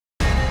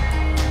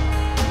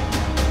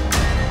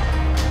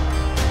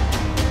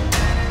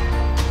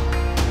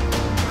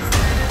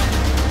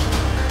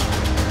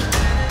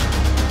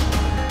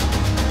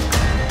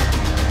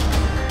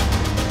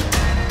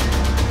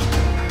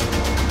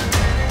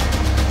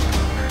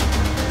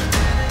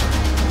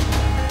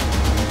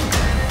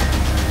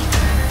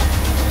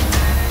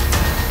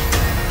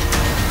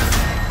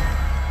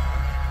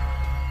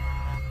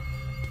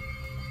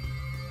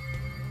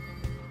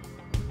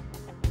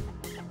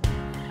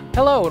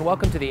Hello and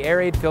welcome to the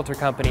AIRAID Filter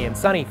Company in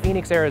sunny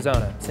Phoenix,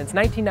 Arizona. Since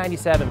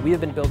 1997, we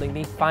have been building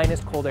the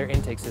finest cold air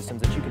intake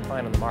systems that you can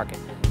find on the market.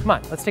 Come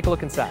on, let's take a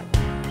look inside.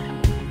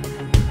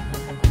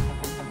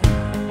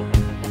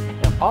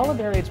 Now, all of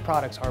AIRAID's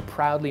products are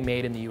proudly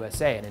made in the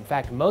USA, and in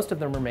fact, most of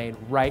them are made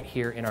right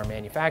here in our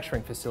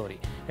manufacturing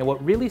facility. And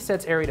what really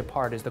sets AIRAID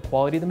apart is the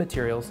quality of the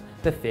materials,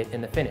 the fit,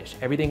 and the finish.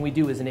 Everything we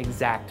do is an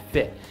exact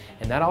fit,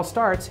 and that all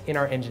starts in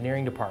our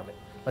engineering department.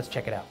 Let's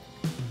check it out.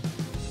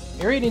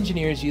 AIRAID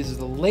Engineers uses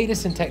the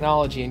latest in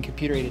technology and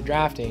computer-aided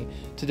drafting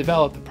to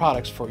develop the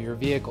products for your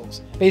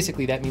vehicles.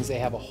 Basically, that means they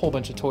have a whole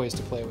bunch of toys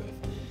to play with.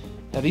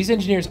 Now, these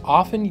engineers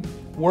often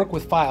work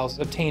with files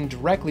obtained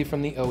directly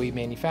from the OE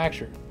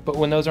manufacturer. But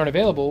when those aren't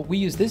available, we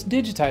use this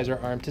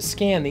digitizer arm to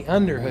scan the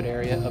underhood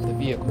area of the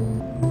vehicle.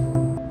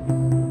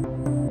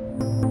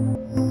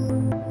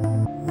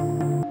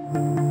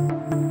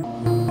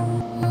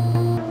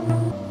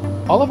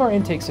 All of our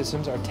intake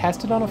systems are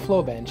tested on a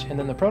flow bench, and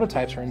then the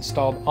prototypes are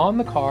installed on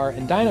the car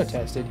and dyno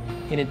tested,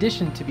 in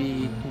addition to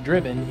be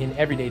driven in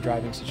everyday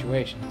driving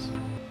situations.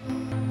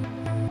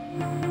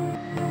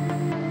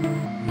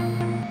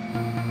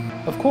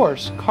 Of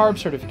course, CARB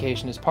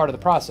certification is part of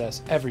the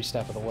process every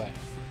step of the way.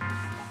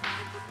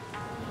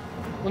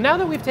 Well, now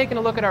that we've taken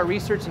a look at our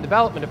research and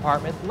development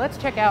department, let's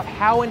check out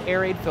how an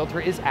AIRAID filter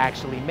is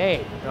actually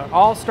made. Now, it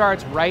all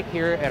starts right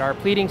here at our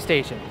pleating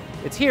station.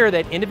 It's here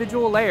that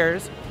individual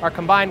layers are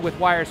combined with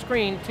wire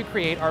screen to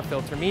create our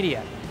filter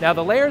media. Now,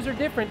 the layers are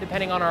different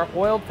depending on our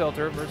oiled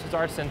filter versus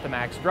our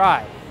Synthemax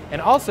dry. And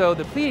also,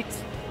 the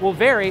pleats will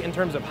vary in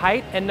terms of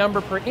height and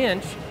number per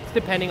inch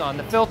depending on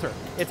the filter.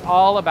 It's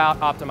all about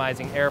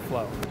optimizing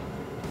airflow.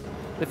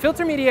 The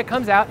filter media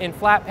comes out in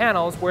flat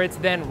panels where it's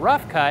then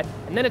rough cut,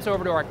 and then it's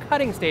over to our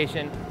cutting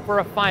station for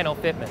a final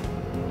fitment.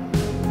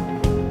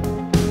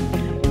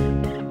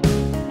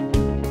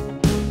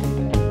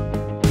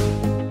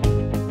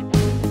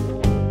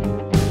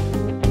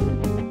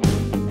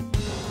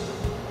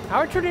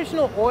 Our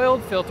traditional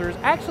oiled filters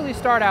actually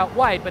start out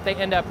white, but they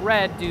end up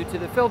red due to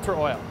the filter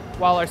oil,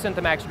 while our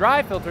Synthemax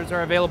dry filters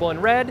are available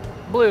in red,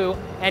 blue,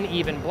 and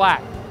even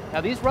black.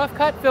 Now, these rough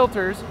cut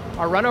filters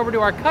are run over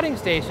to our cutting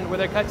station where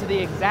they're cut to the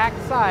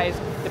exact size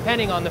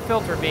depending on the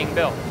filter being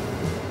built.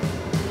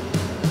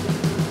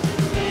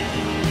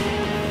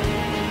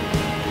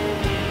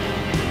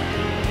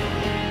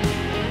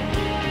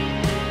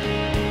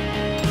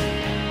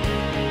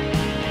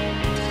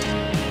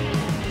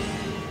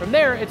 From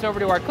there, it's over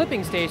to our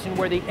clipping station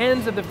where the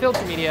ends of the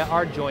filter media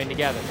are joined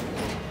together.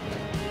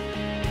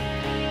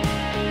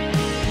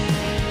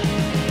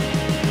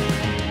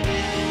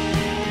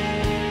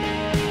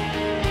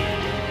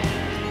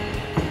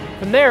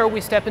 From there,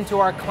 we step into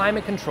our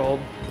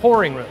climate-controlled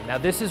pouring room. Now,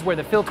 this is where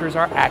the filters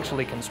are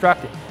actually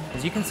constructed.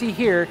 As you can see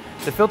here,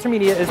 the filter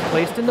media is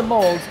placed into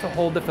molds to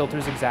hold the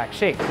filter's exact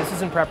shape. This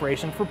is in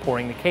preparation for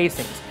pouring the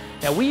casings.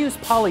 Now, we use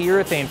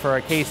polyurethane for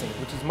our casings,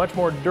 which is much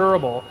more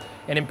durable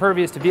and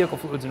impervious to vehicle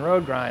fluids and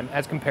road grime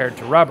as compared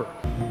to rubber.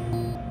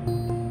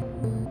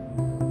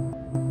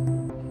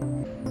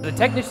 The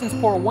technicians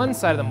pour one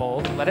side of the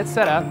mold, let it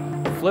set up,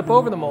 flip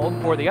over the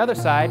mold, pour the other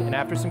side, and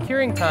after some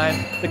curing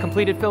time, the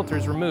completed filter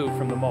is removed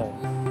from the mold.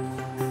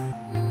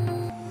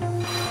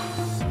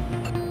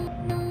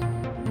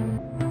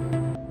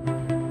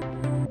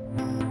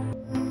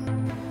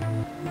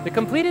 The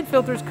completed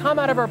filters come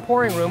out of our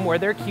pouring room where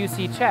they're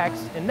QC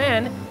checks, and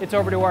then it's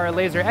over to our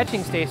laser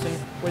etching station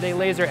where they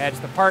laser etch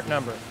the part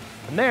number.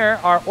 From there,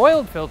 our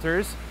oiled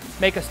filters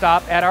make a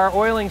stop at our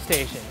oiling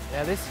station.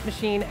 Now, this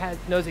machine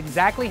knows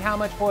exactly how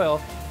much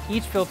oil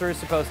each filter is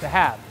supposed to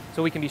have,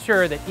 so we can be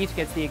sure that each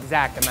gets the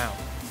exact amount.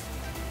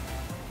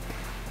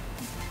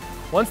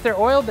 Once they're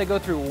oiled, they go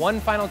through one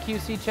final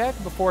QC check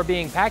before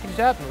being packaged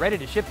up and ready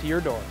to ship to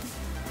your door.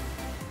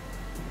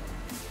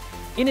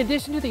 In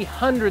addition to the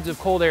hundreds of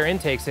cold air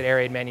intakes that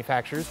AIRAID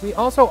manufactures, we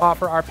also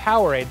offer our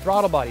PowerAid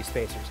throttle body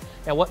spacers.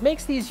 Now, what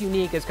makes these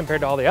unique as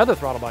compared to all the other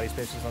throttle body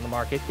spacers on the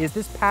market is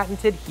this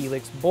patented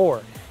helix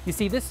bore. You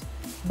see, this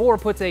bore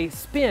puts a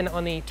spin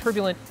on the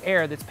turbulent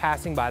air that's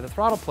passing by the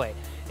throttle plate.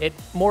 It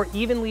more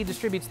evenly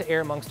distributes the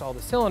air amongst all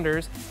the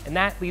cylinders, and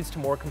that leads to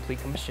more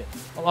complete combustion,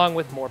 along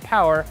with more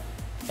power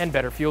and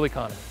better fuel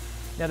economy.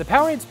 Now, the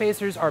PowerAid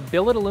spacers are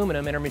billet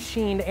aluminum and are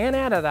machined and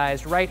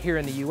anodized right here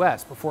in the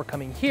US before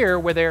coming here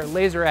where they're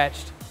laser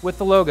etched with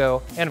the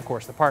logo and, of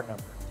course, the part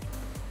number.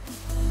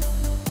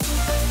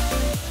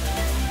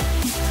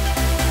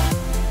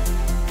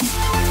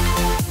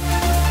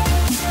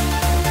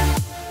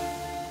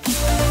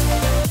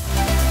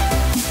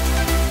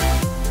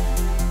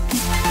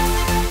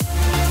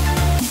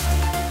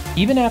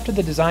 Even after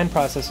the design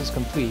process is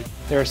complete,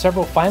 there are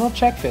several final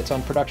check fits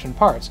on production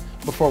parts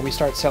before we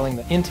start selling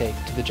the intake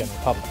to the general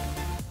public.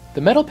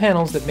 The metal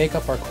panels that make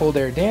up our cold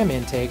air dam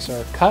intakes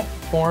are cut,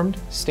 formed,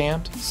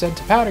 stamped, sent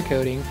to powder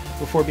coating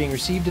before being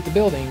received at the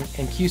building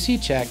and QC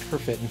checked for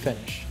fit and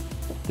finish.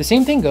 The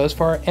same thing goes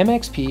for our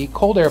MXP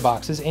cold air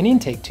boxes and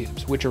intake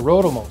tubes, which are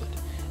rotomolded.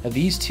 Now,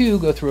 these too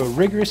go through a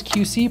rigorous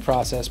QC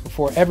process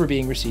before ever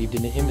being received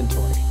into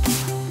inventory.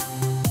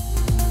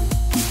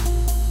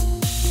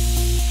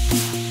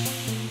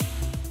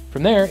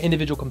 From there,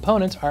 individual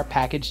components are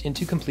packaged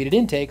into completed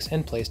intakes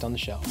and placed on the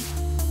shelf.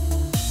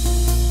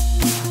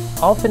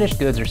 All finished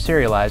goods are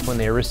serialized when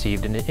they are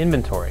received into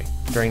inventory.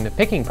 During the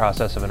picking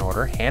process of an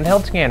order,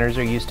 handheld scanners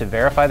are used to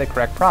verify the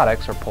correct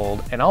products are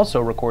pulled and also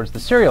records the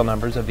serial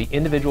numbers of the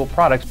individual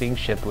products being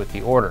shipped with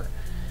the order.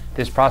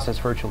 This process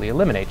virtually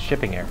eliminates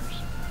shipping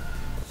errors.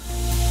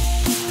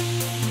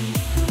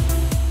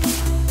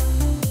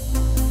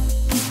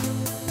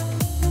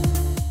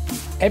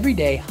 Every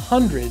day,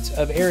 hundreds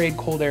of AIRAID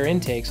cold air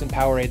intakes and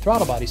PowerAID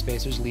throttle body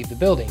spacers leave the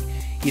building,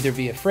 either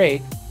via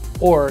freight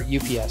or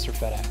UPS or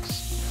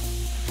FedEx.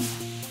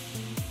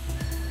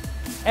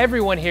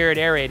 Everyone here at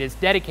AIRAID is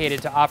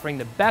dedicated to offering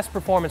the best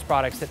performance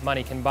products that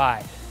money can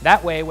buy.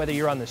 That way, whether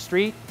you're on the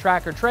street,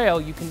 track, or trail,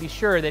 you can be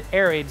sure that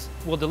AIRAIDs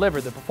will deliver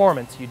the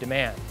performance you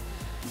demand.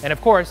 And of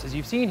course, as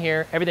you've seen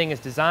here, everything is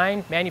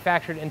designed,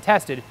 manufactured, and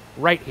tested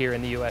right here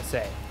in the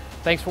USA.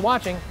 Thanks for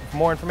watching. For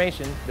more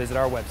information, visit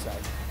our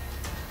website.